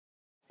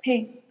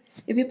Hey,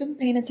 if you've been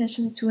paying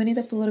attention to any of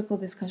the political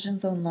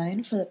discussions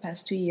online for the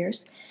past 2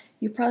 years,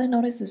 you probably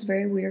noticed this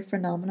very weird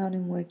phenomenon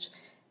in which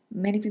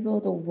many people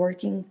of the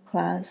working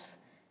class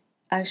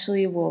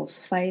actually will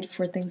fight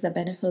for things that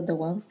benefit the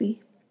wealthy.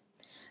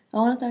 I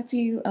want to talk to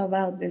you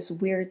about this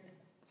weird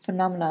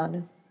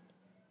phenomenon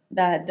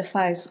that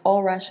defies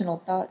all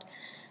rational thought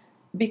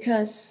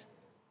because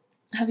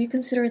have you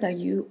considered that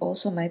you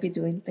also might be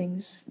doing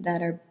things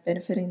that are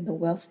benefiting the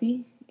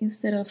wealthy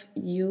instead of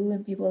you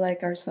and people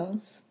like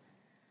ourselves?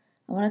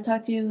 I want to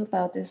talk to you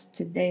about this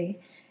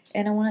today,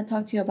 and I want to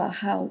talk to you about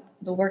how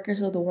the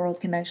workers of the world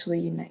can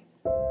actually unite.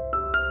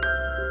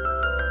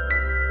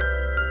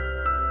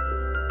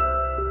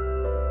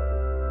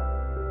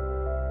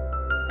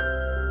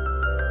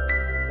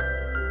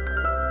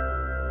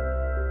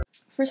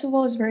 First of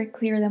all, it's very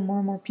clear that more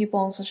and more people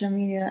on social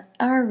media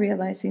are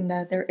realizing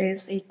that there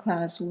is a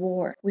class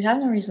war. We have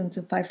no reason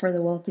to fight for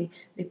the wealthy.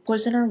 They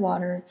poison our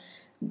water,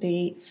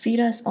 they feed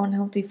us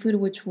unhealthy food,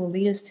 which will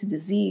lead us to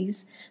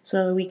disease,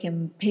 so that we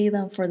can pay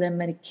them for their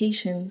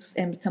medications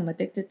and become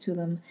addicted to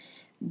them.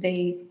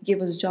 They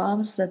give us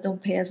jobs that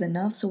don't pay us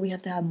enough, so we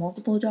have to have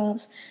multiple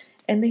jobs.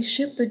 And they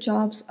ship the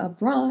jobs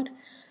abroad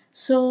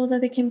so that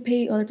they can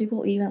pay other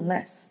people even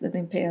less than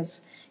they pay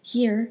us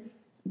here.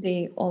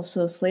 They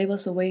also slave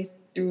us away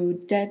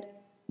through debt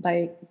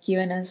by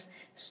giving us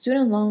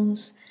student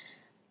loans,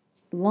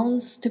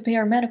 loans to pay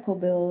our medical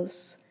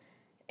bills,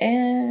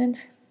 and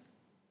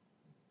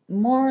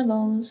more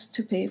loans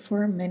to pay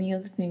for many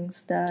of the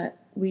things that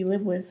we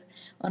live with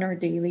on our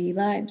daily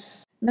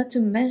lives. Not to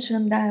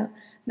mention that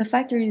the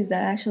factories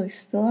that actually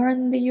still are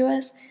in the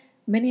US,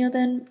 many of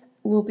them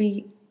will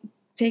be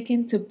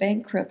taken to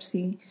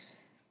bankruptcy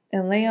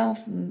and lay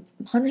off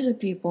hundreds of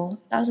people,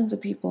 thousands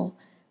of people,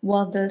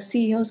 while the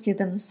CEOs give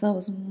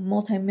themselves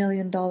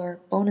multi-million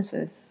dollar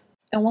bonuses.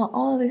 And while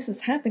all of this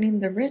is happening,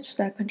 the rich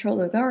that control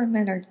the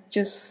government are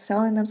just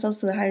selling themselves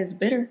to the highest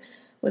bidder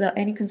without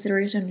any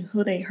consideration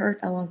who they hurt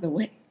along the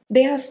way.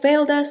 They have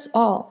failed us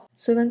all.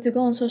 So then to go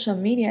on social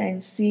media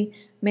and see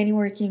many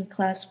working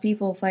class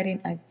people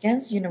fighting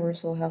against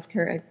universal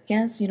healthcare,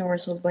 against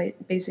universal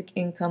basic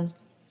income,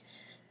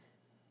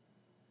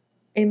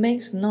 it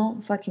makes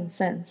no fucking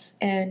sense.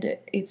 And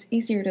it's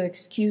easier to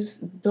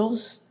excuse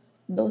those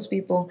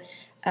people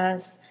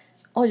as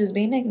just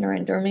being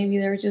ignorant, or maybe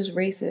they're just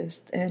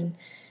racist.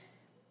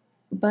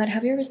 But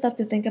have you ever stopped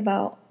to think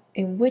about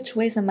in which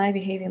ways am I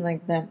behaving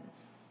like them?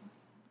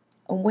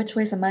 In which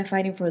ways am I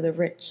fighting for the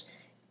rich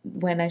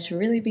when I should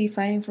really be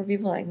fighting for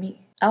people like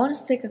me? I want us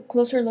to take a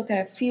closer look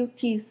at a few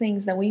key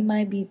things that we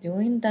might be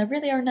doing that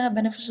really are not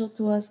beneficial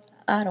to us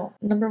at all.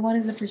 Number one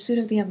is the pursuit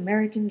of the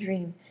American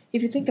dream.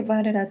 If you think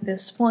about it at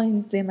this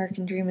point, the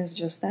American dream is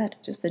just that,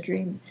 just a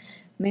dream.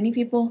 Many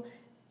people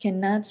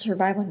cannot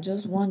survive on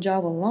just one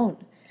job alone.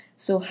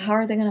 So how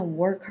are they going to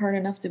work hard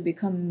enough to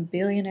become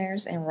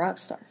billionaires and rock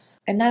stars?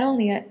 And not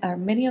only are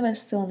many of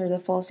us still under the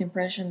false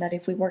impression that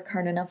if we work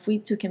hard enough, we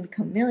too can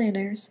become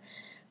millionaires,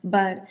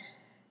 but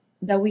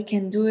that we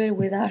can do it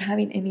without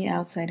having any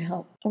outside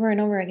help. Over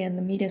and over again,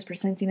 the media is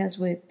presenting us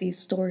with these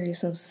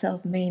stories of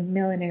self-made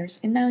millionaires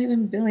and now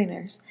even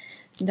billionaires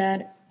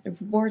that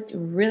worked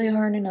really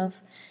hard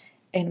enough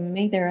and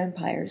made their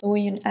empires. But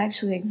when you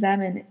actually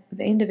examine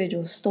the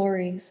individual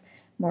stories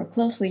more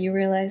closely, you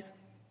realize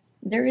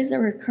there is a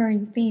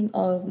recurring theme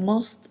of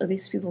most of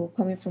these people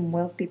coming from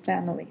wealthy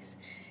families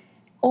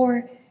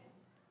or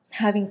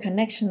having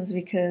connections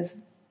because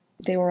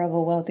they were of a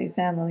wealthy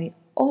family,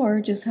 or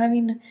just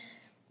having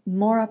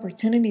more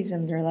opportunities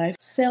in their life.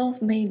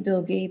 Self-made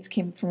Bill Gates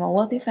came from a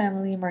wealthy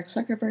family. Mark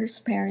Zuckerberg's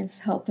parents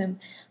helped him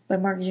by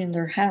mortgaging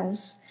their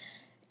house.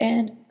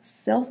 And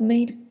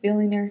self-made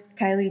billionaire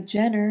Kylie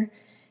Jenner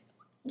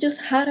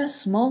just had a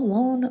small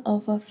loan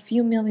of a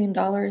few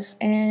 $1,000,000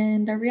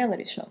 and a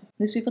reality show.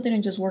 These people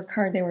didn't just work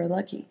hard, they were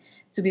lucky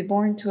to be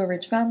born to a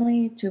rich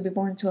family, to be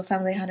born to a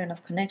family that had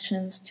enough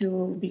connections,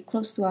 to be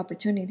close to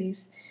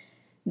opportunities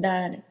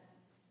that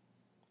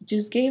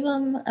just gave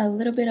them a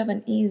little bit of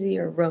an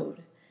easier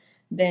road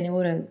than it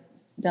would have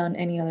done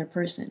any other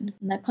person.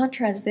 Now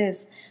contrast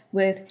this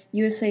with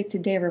USA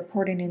Today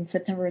reporting in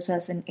September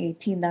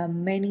 2018 that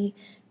many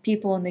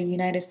people in the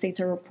United States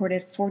are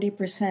reported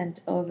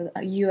 40% of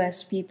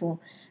US people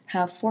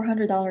have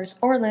 $400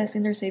 or less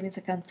in their savings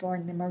account for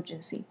an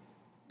emergency.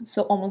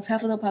 So almost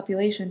half of the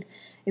population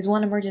is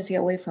one emergency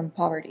away from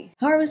poverty.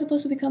 How are we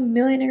supposed to become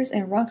millionaires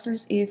and rock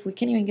stars if we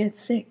can't even get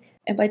sick?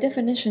 And by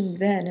definition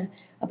then,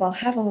 about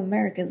half of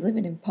America is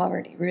living in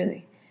poverty,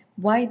 really.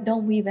 Why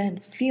don't we then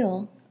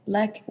feel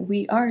like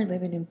we are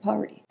living in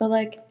poverty?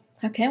 But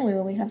how can we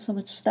when we have so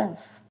much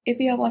stuff? If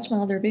you have watched my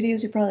other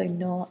videos, you probably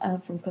know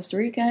I'm from Costa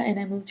Rica and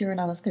I moved here when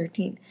I was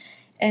 13.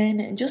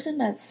 And just in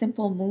that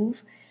simple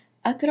move,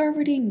 I could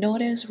already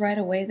notice right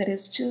away that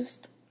it's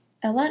just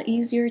a lot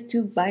easier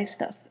to buy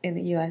stuff in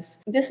the US.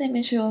 This same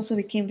issue also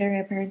became very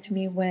apparent to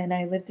me when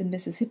I lived in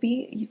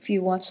Mississippi. If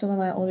you watch some of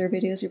my older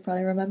videos, you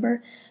probably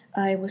remember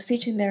I was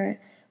teaching there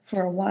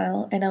for a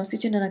while, and I was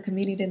teaching in a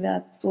community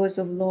that was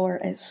of lower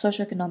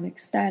socioeconomic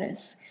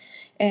status.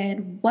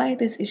 And why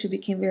this issue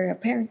became very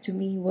apparent to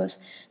me was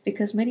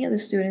because many of the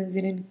students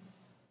didn't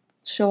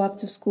show up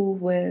to school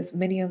with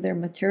many of their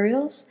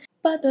materials,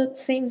 but the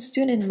same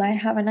student might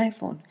have an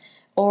iPhone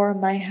or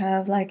might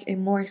have like a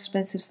more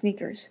expensive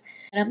sneakers.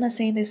 And I'm not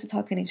saying this to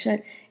talk any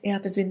shit. It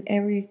happens in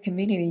every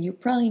community. You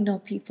probably know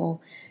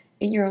people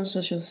in your own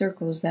social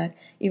circles that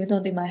even though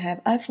they might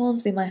have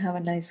iPhones, they might have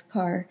a nice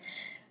car,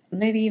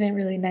 maybe even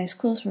really nice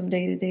clothes from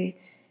day to day,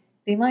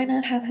 they might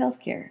not have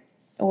healthcare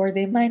or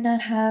they might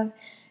not have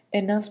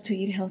enough to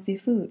eat healthy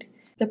food.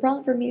 The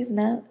problem for me is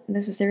not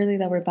necessarily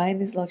that we're buying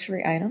these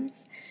luxury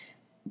items,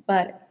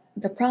 but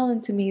the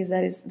problem to me is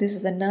that this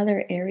is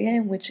another area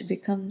in which it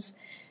becomes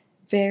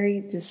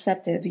very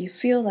deceptive. You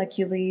feel like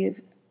you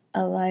live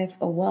a life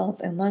of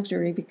wealth and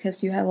luxury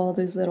because you have all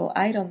these little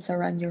items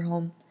around your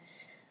home.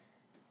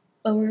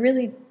 But we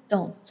really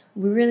don't.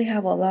 We really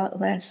have a lot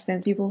less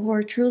than people who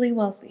are truly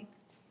wealthy.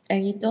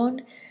 And you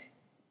don't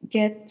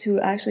get to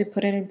actually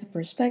put it into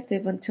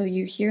perspective until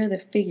you hear the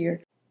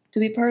figure. To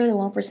be part of the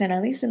 1%,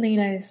 at least in the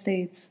United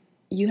States,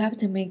 you have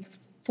to make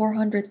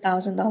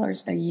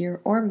 $400,000 a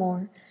year or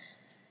more.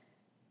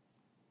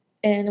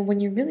 And when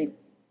you really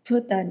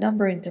put that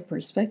number into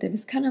perspective,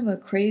 it's kind of a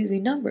crazy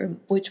number,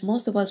 which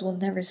most of us will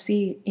never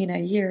see in a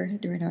year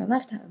during our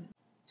lifetime.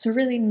 So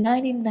really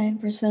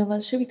 99% of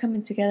us should be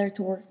coming together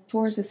to work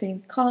towards the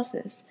same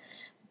causes,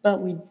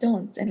 but we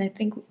don't. And I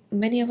think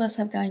many of us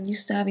have gotten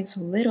used to having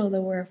so little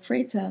that we're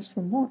afraid to ask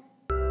for more.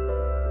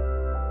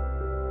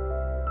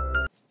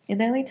 In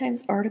the LA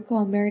Times article,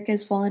 America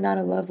is falling out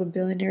of love with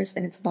billionaires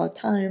and it's about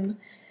time,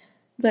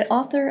 the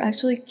author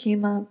actually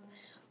came up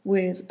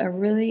with a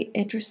really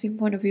interesting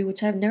point of view,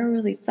 which I've never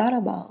really thought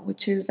about,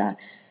 which is that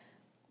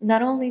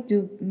not only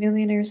do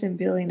millionaires and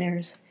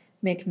billionaires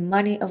make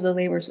money of the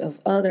labors of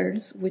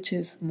others, which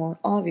is more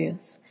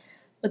obvious,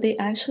 but they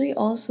actually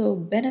also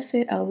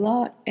benefit a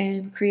lot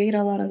and create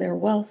a lot of their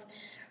wealth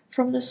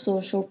from the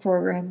social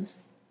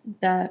programs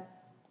that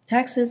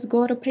taxes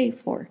go to pay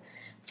for.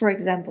 For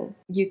example,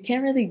 you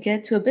can't really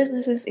get to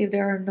businesses if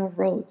there are no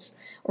roads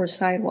or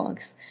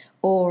sidewalks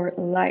or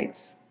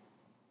lights,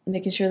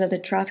 making sure that the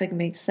traffic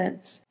makes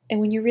sense. And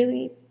when you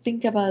really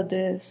think about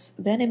this,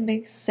 then it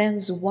makes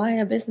sense why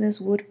a business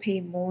would pay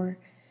more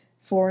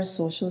for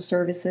social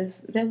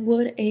services than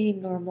would a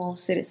normal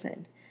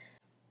citizen,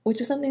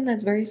 which is something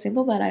that's very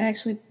simple, but I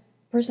actually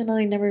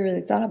personally never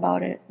really thought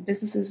about it.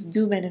 Businesses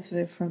do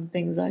benefit from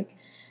things like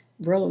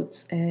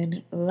roads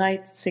and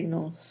light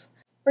signals.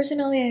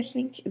 Personally, I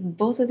think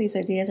both of these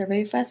ideas are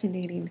very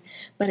fascinating,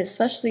 but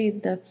especially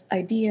the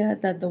idea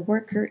that the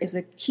worker is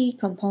a key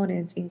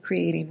component in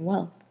creating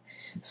wealth.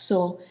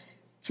 So,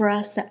 for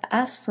us to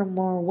ask for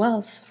more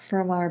wealth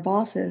from our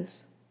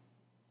bosses,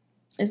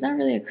 it's not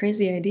really a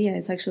crazy idea,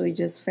 it's actually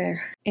just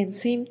fair. And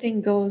same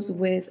thing goes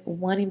with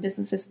wanting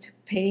businesses to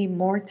pay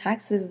more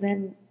taxes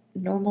than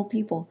normal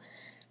people.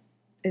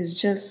 It's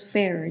just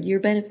fair. You're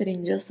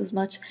benefiting just as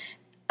much.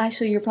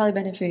 Actually, you're probably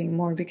benefiting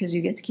more because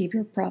you get to keep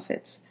your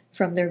profits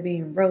from there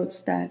being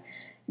roads that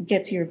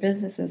get to your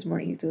businesses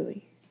more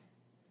easily.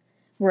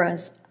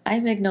 Whereas I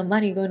make no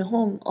money going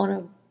home on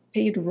a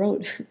paved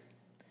road.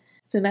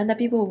 To demand that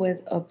people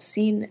with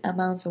obscene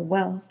amounts of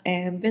wealth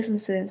and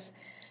businesses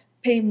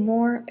pay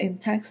more in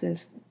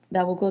taxes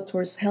that will go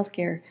towards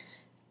healthcare,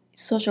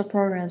 social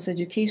programs,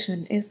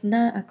 education is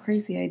not a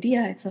crazy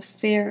idea, it's a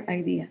fair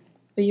idea.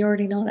 But you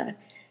already know that.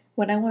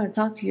 What I want to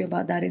talk to you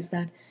about that is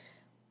that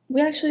we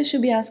actually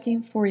should be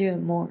asking for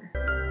even more.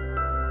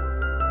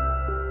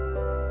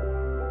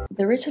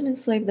 The rich have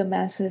enslaved the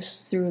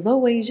masses through low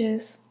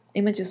wages,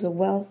 images of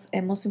wealth,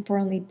 and most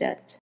importantly,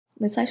 debt.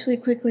 Let's actually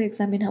quickly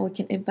examine how we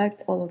can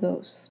impact all of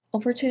those.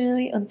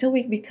 Unfortunately, until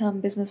we become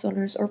business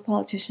owners or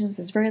politicians,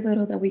 there's very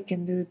little that we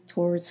can do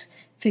towards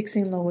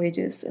fixing low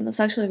wages, and that's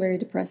actually a very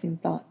depressing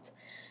thought.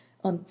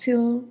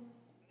 Until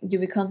you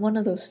become one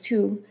of those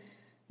two,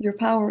 your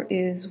power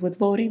is with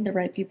voting the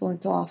right people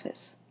into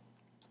office.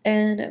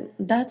 And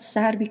that's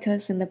sad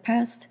because in the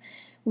past,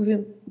 we've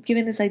been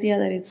given this idea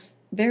that it's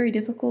very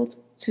difficult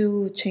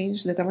to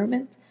change the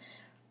government.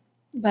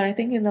 But I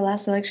think in the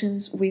last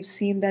elections, we've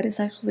seen that it's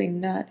actually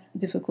not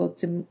difficult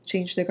to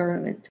change the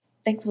government.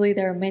 Thankfully,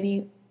 there are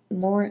many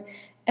more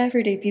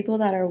everyday people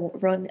that are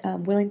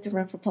willing to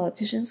run for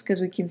politicians, because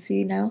we can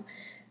see now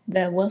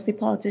the wealthy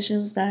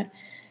politicians that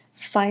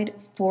fight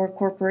for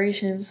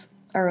corporations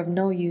are of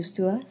no use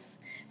to us.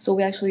 So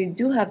we actually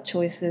do have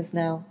choices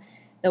now,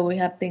 that we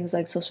have things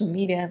like social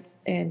media,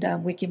 and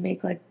we can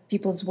make like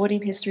people's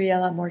voting history a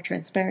lot more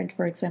transparent,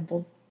 for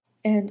example.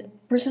 And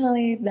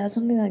personally, that's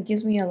something that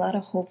gives me a lot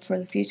of hope for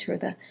the future,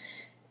 that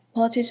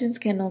politicians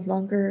can no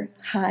longer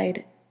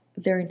hide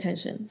their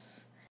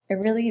intentions.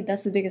 And really,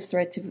 that's the biggest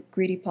threat to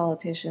greedy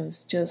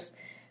politicians, just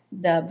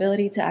the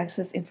ability to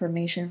access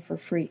information for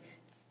free.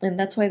 And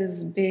that's why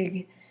this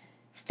big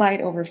fight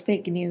over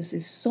fake news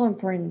is so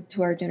important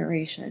to our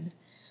generation,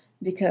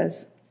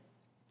 because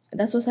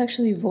that's what's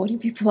actually voting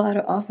people out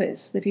of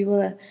office.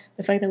 The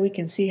fact that we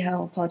can see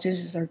how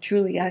politicians are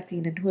truly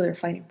acting and who they're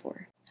fighting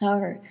for.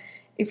 However,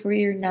 if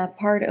we're not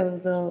part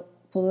of the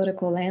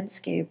political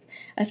landscape,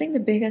 I think the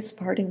biggest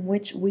part in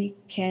which we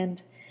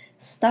can't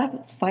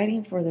stop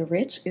fighting for the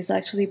rich is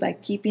actually by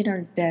keeping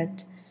our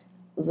debt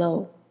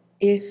low,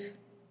 if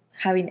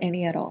having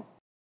any at all.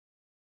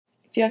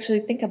 If you actually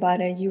think about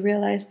it, you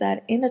realize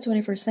that in the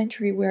 21st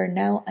century, we are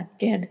now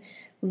again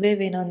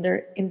living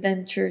under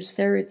indentured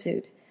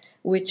servitude,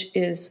 which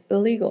is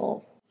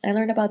illegal. I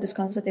learned about this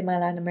concept in my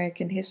Latin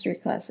American history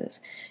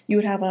classes. You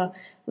would have a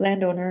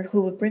landowner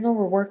who would bring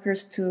over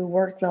workers to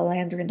work the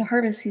land during the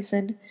harvest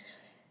season,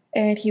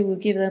 and he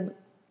would give them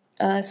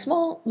a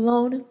small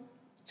loan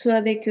so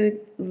that they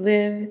could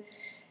live,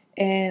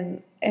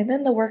 and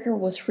then the worker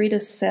was free to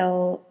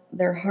sell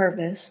their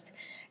harvest,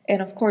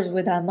 and of course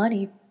with that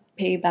money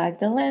pay back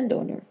the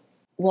landowner.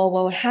 Well,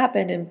 what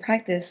happened in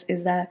practice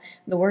is that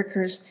the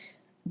workers'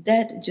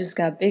 debt just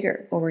got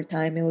bigger over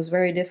time. It was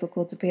very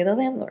difficult to pay the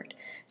landlord.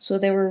 So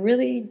they were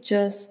really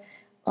just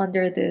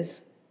under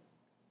this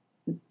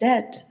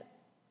debt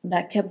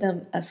that kept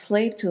them a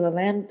slave to the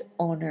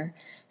landowner.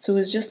 So it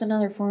was just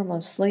another form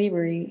of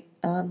slavery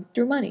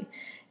through money.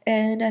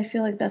 And I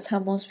feel like that's how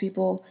most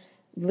people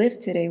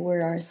live today. We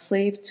are a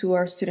slave to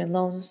our student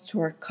loans, to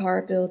our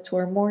car bill, to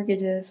our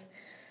mortgages,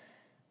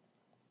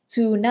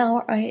 to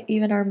now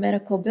even our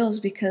medical bills,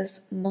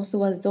 because most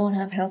of us don't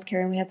have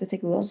healthcare and we have to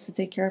take loans to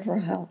take care of our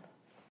health.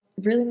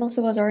 Really, most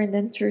of us are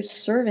indentured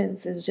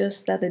servants. It's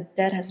just that the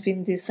debt has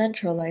been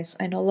decentralized.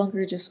 I no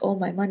longer just owe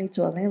my money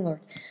to a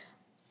landlord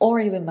or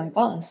even my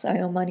boss. I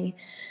owe money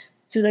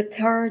to the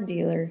car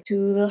dealer,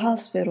 to the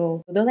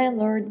hospital, to the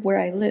landlord where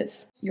I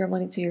live. Your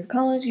money to your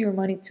college, your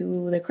money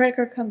to the credit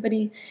card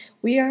company.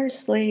 We are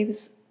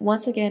slaves.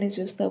 Once again, it's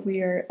just that we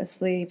are a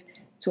slave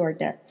to our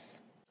debts.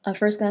 At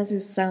first glance,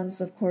 this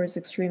sounds, of course,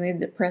 extremely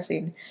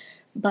depressing,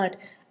 but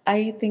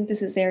I think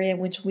this is the area in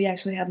which we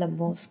actually have the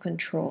most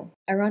control.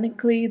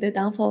 Ironically, the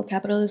downfall of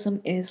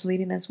capitalism is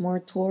leading us more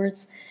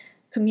towards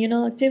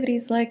communal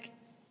activities like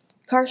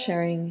car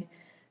sharing,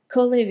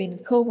 co-living,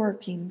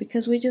 co-working,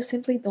 because we just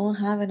simply don't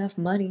have enough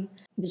money.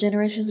 The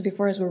generations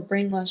before us were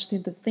brainwashed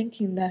into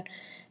thinking that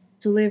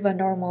to live a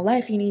normal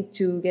life, you need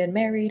to get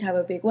married, have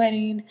a big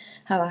wedding,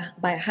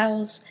 buy a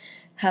house,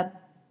 have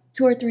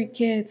 2 or 3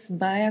 kids,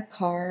 buy a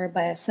car,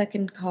 buy a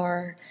second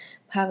car,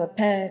 have a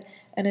pet.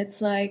 And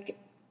it's like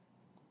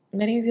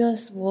many of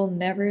us will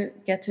never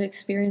get to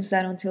experience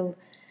that until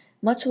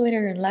much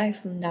later in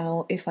life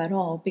now, if at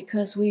all,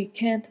 because we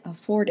can't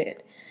afford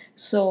it.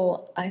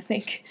 So I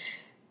think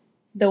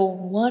the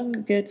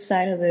one good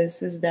side of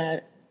this is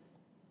that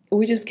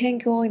we just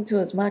can't go into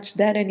as much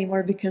debt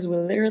anymore, because we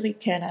literally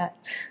cannot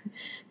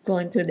go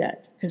into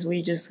debt because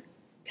we just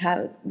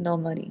have no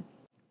money.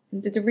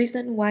 The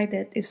reason why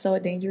that is so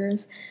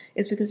dangerous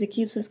is because it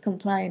keeps us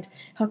compliant.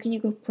 How can you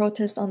go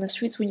protest on the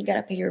streets when you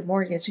gotta pay your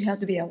mortgage? You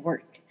have to be at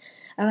work.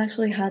 I've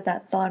actually had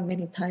that thought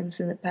many times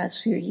in the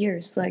past few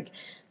years. Like,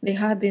 there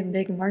have been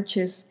big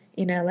marches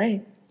in LA,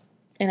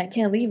 and I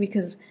can't leave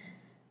because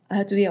I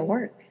have to be at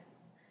work.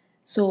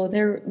 So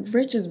they're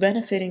rich is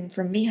benefiting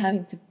from me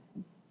having to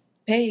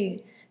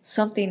pay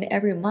something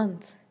every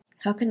month.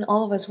 How can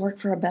all of us work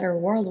for a better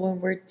world when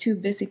we're too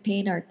busy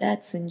paying our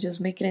debts and just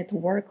making it to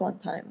work on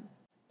time?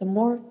 The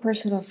more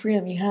personal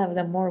freedom you have,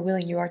 the more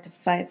willing you are to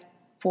fight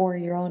for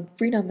your own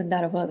freedom and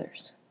that of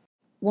others.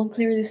 One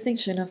clear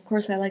distinction, of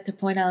course, I like to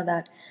point out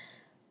that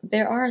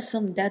there are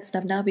some debts that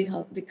have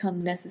now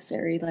become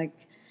necessary,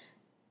 like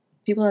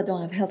people that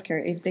don't have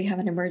healthcare. If they have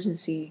an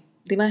emergency,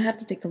 they might have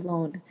to take a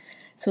loan.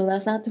 So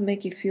that's not to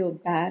make you feel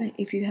bad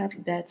if you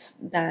have debts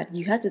that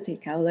you had to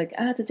take out. Like,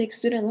 I had to take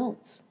student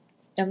loans.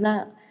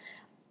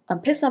 I'm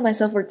pissed at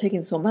myself for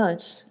taking so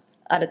much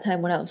at a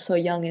time when I was so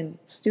young and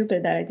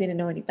stupid that I didn't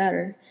know any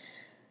better.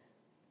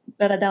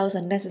 But that was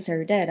a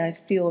necessary debt. I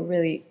feel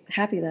really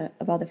happy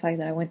about the fact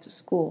that I went to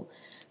school.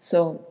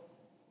 So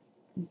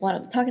what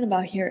I'm talking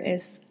about here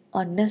is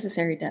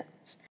unnecessary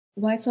debt.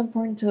 Why it's so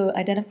important to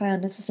identify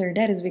unnecessary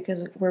debt is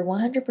because we're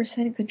 100%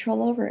 in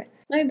control over it.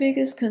 My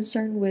biggest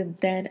concern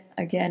with debt,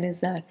 again, is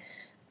that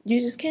you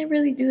just can't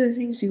really do the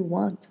things you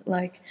want.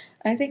 Like,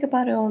 I think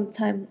about it all the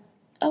time.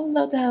 I would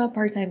love to have a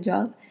part-time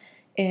job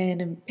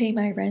and pay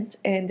my rent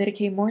and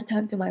dedicate more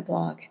time to my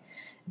blog.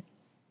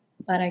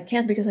 But I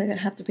can't because I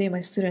have to pay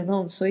my student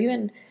loans. So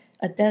even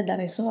a debt that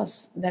I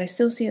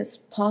still see as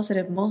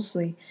positive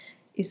mostly,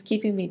 is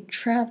keeping me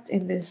trapped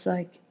in this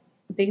like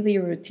daily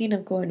routine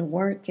of going to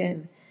work,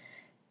 and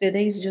the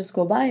days just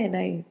go by and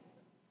I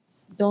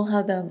don't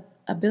have the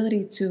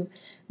ability to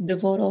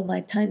devote all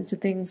my time to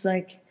things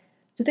that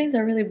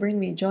really bring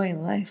me joy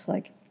in life,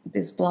 like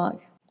this blog.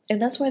 And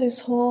that's why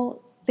this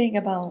whole thing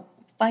about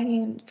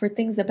fighting for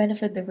things that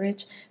benefit the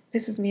rich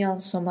pisses me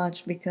off so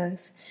much,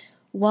 because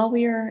while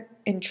we are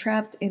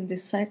entrapped in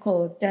this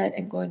cycle of debt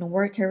and going to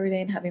work every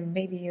day and having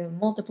maybe even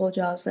multiple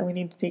jobs that we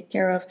need to take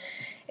care of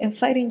and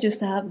fighting just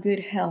to have good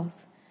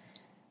health,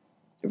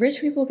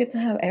 rich people get to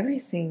have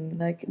everything.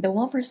 Like, the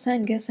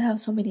 1% gets to have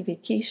so many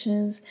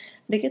vacations,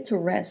 they get to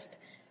rest.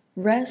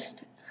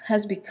 Rest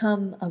has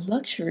become a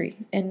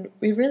luxury, and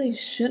it really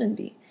shouldn't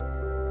be.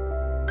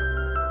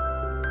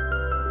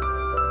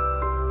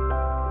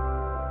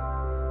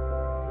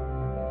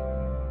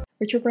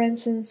 Richard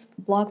Branson's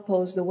blog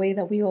post, The Way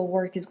That We All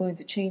Work is Going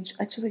to Change,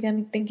 actually got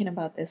me thinking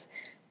about this.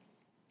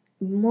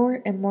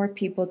 More and more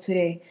people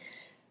today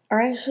are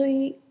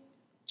actually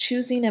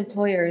choosing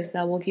employers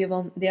that will give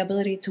them the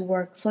ability to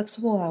work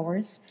flexible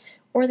hours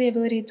or the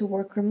ability to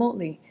work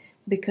remotely,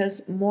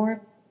 because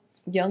more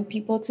young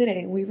people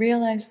today, we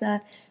realize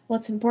that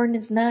what's important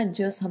is not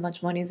just how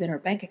much money is in our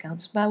bank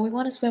accounts, but we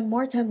want to spend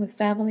more time with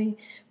family.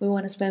 We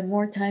want to spend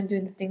more time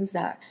doing the things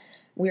that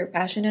we're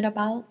passionate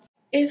about.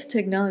 If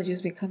technology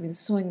is becoming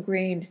so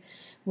ingrained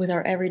with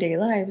our everyday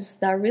lives,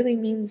 that really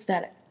means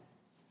that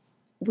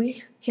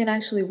we can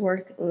actually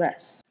work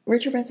less.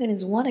 Richard Branson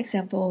is one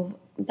example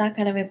of that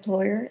kind of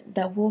employer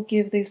that will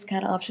give these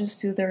kind of options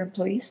to their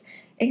employees.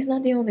 And he's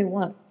not the only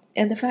one.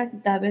 And the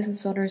fact that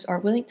business owners are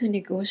willing to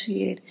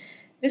negotiate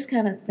this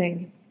kind of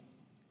thing,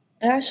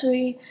 it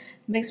actually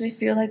makes me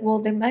feel like, well,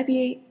 they might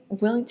be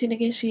willing to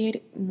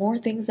negotiate more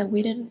things that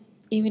we didn't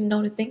even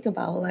know to think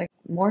about, like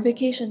more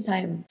vacation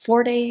time,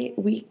 4-day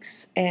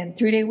weeks, and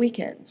 3-day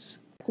weekends.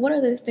 What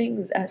are the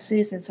things as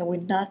citizens that we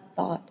not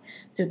thought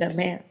to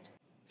demand?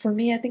 For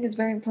me, I think it's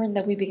very important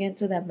that we begin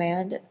to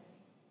demand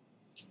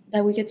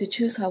that we get to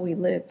choose how we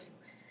live,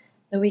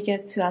 that we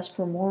get to ask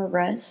for more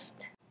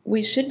rest.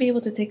 We should be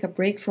able to take a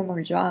break from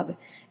our job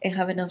and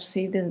have enough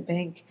saved in the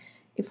bank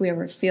if we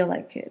ever feel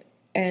like it.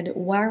 And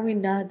why are we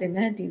not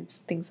demanding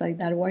things like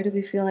that? Why do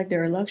we feel like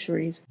they're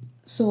luxuries?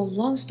 So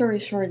long story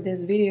short,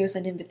 this video is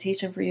an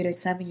invitation for you to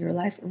examine your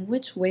life. In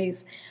which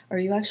ways are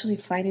you actually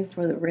fighting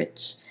for the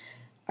rich?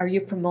 Are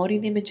you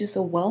promoting images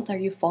of wealth? Are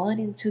you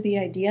falling into the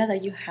idea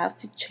that you have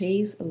to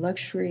chase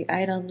luxury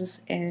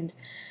items and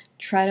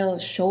try to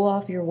show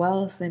off your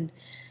wealth and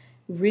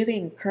really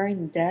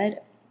incurring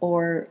debt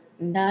or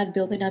not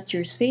building up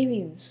your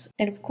savings?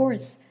 And of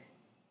course,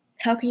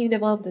 how can you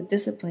develop the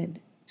discipline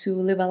to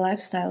live a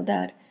lifestyle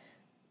that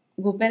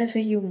will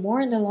benefit you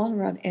more in the long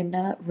run and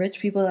not rich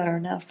people that are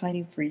not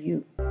fighting for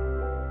you?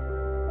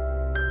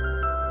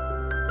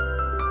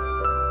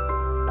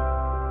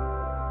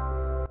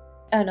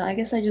 I don't know, I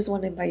guess I just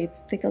want to invite you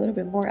to think a little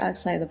bit more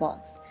outside the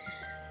box.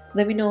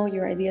 Let me know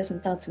your ideas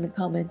and thoughts in the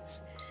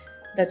comments.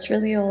 That's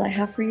really all I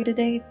have for you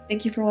today.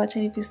 Thank you for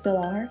watching if you still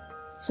are.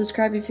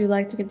 Subscribe if you'd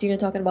like to continue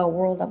talking about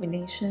world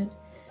domination.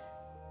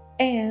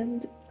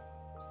 And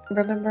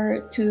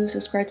remember to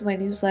subscribe to my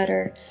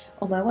newsletter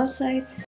on my website.